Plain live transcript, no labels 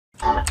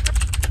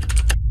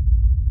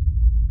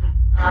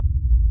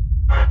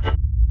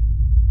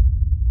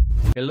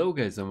Hello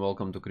guys and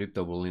welcome to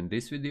Crypto Bull. In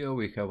this video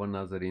we have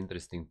another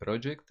interesting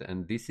project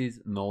and this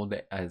is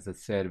Node as a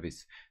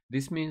service.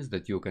 This means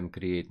that you can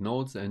create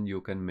nodes and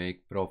you can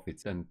make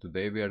profits, and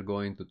today we are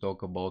going to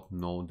talk about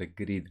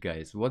Nodegrid,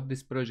 guys, what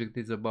this project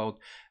is about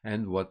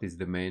and what is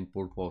the main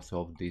purpose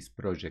of this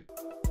project.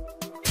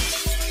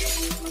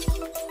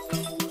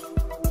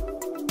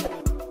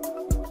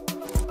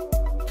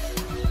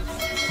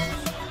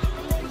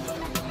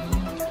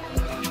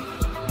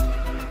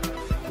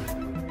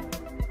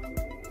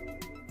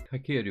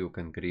 Here you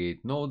can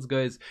create nodes,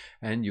 guys,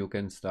 and you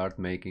can start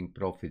making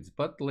profits.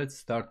 But let's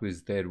start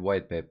with their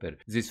white paper.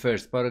 This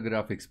first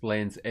paragraph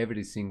explains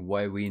everything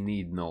why we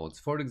need nodes.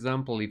 For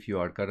example, if you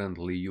are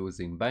currently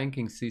using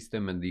banking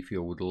system and if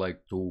you would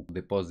like to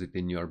deposit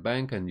in your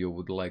bank and you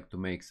would like to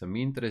make some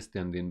interest,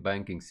 and in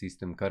banking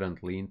system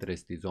currently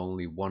interest is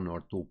only 1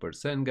 or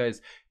 2%,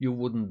 guys, you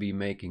wouldn't be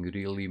making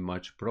really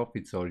much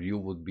profits, or you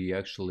would be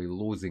actually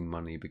losing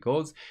money,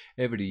 because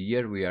every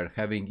year we are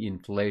having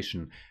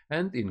inflation,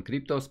 and in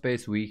crypto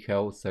space we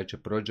have such a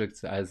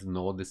projects as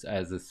nodes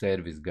as a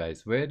service,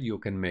 guys, where you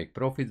can make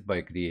profits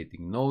by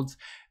creating nodes,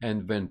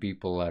 and when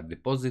people are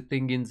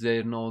depositing in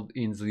their node,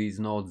 in these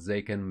nodes,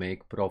 they can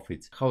make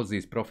profits. How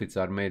these profits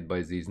are made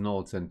by these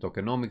nodes and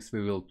tokenomics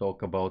we will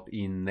talk about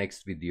in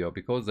next video,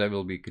 because I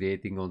will be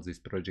creating on this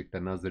project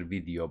another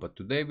video. But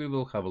today we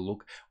will have a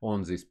look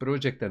on this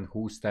project and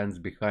who stands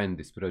behind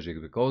this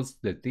project, because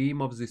the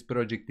team of this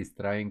project is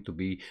trying to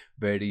be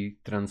very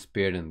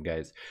transparent,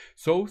 guys.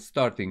 So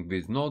starting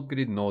with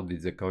Nodegrid. Node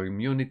is a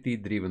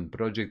community-driven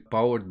project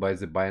powered by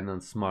the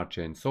Binance Smart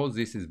Chain. So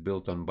this is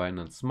built on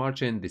Binance Smart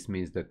Chain. This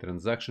means that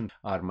transactions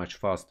are much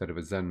faster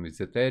than with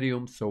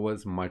Ethereum, so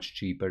as much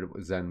cheaper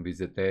than with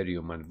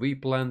Ethereum. And we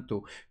plan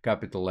to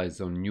capitalize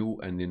on new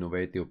and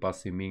innovative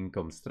passive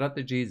income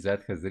strategies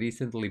that has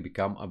recently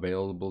become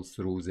available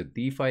through the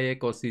DeFi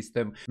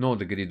ecosystem.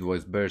 Nodegrid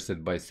was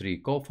birthed by 3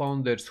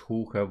 co-founders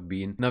who have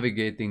been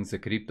navigating the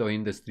crypto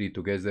industry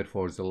together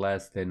for the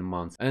last 10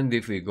 months. And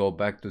if we go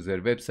back to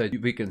their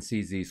website, we can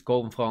see these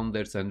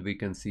co-founders and we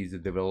can see the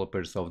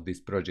developers of this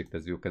project.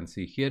 As you can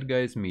see here,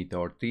 guys, meet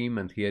our team,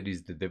 and here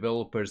is the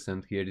developers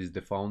and here is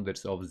the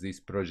founders of this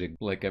project.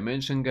 Like I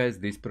mentioned, guys,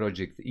 this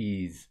project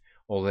is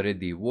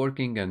already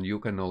working and you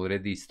can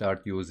already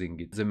start using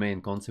it. The main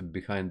concept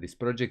behind this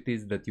project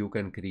is that you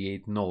can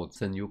create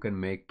nodes and you can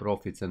make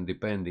profits, and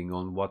depending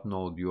on what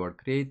node you are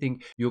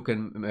creating, you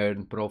can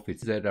earn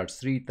profits. There are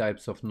 3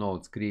 types of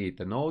nodes. Create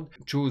a node,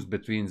 choose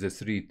between the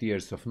 3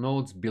 tiers of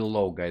nodes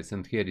below, guys,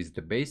 and here is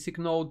the basic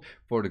node.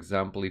 For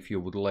example, if you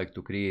would like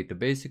to create a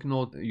basic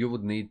node, you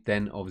would need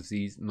 10 of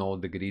these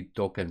Nodegrid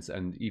tokens,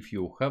 and if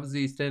you have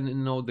these 10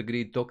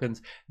 Nodegrid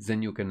tokens,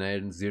 then you can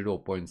earn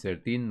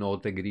 0.13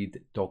 Nodegrid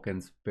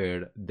tokens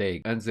per day.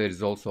 And there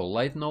is also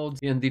light nodes,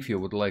 and if you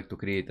would like to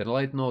create a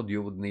light node,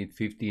 you would need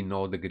 50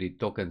 Nodegrid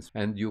tokens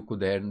and you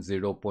could earn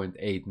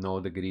 0.8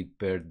 Nodegrid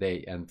per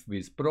day. And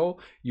with pro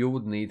you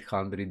would need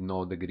 100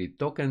 Nodegrid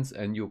tokens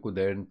and you could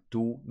earn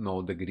 2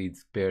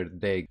 Nodegrids per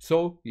day.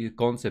 So the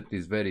concept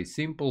is very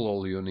simple.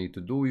 All you need to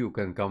do, you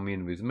can come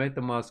in with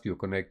MetaMask, you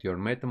connect your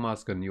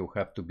MetaMask, and you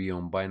have to be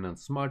on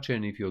Binance Smart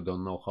Chain. If you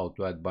don't know how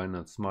to add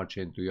Binance Smart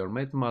Chain to your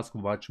MetaMask,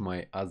 watch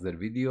my other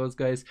videos,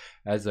 guys,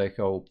 as I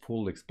have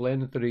full explanatory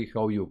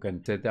how you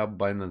can set up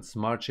Binance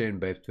Smart Chain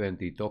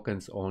BEP20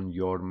 tokens on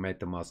your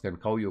MetaMask, and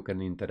how you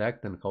can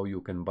interact and how you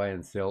can buy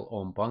and sell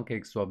on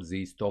PancakeSwap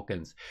these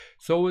tokens.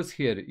 So as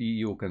here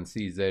you can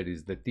see there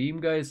is the team,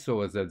 guys.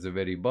 So as at the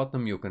very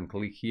bottom you can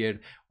click here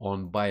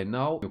on buy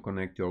now, you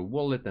connect your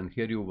wallet, and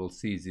here you will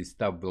see this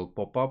tab will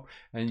pop up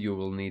and you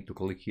will need to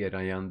click here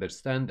I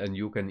understand, and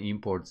you can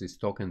import this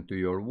token to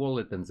your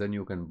wallet, and then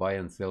you can buy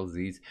and sell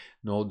these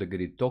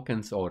Nodegrid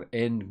tokens, or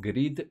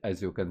Ngrid.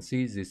 As you can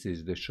see, this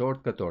is the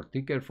shortcut or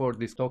ticker for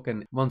this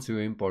token. Once you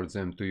import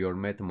them to your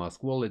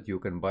MetaMask wallet, you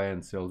can buy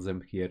and sell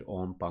them here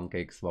on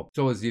PancakeSwap.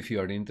 So as if you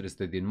are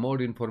interested in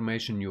more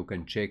information, you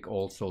can check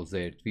also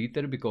their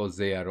Twitter, because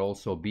they are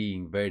also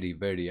being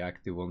very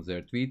active on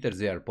their Twitter.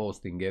 They are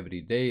posting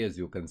every day. As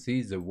you can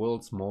see, the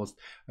world's most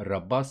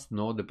robust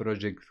node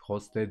project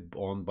hosted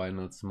on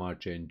Binance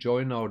Smart Chain.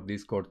 Join our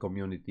Discord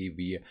community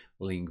via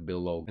link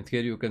below. And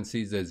here you can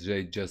see that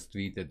they just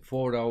tweeted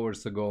 4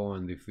 hours ago,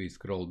 and if we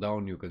scroll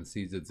down you can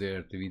see that they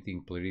are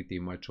tweeting pretty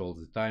much all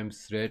the time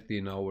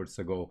 13 hours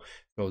ago.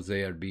 So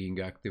they are being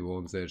active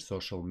on their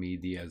social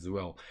media as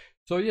well.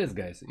 So yes,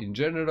 guys, in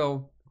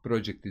general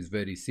project is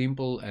very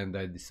simple, and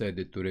I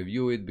decided to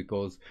review it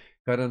because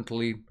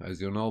currently,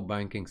 as you know,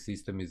 banking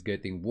system is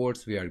getting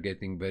worse. We are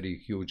getting very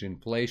huge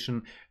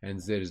inflation, and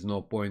there is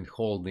no point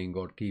holding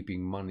or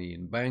keeping money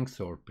in banks,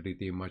 or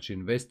pretty much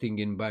investing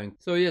in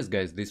banks. So yes,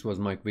 guys, this was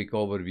my quick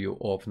overview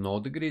of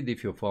Nodegrid.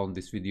 If you found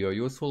this video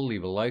useful,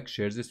 leave a like,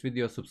 share this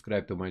video,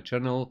 subscribe to my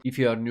channel if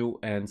you are new,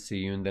 and see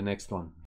you in the next one.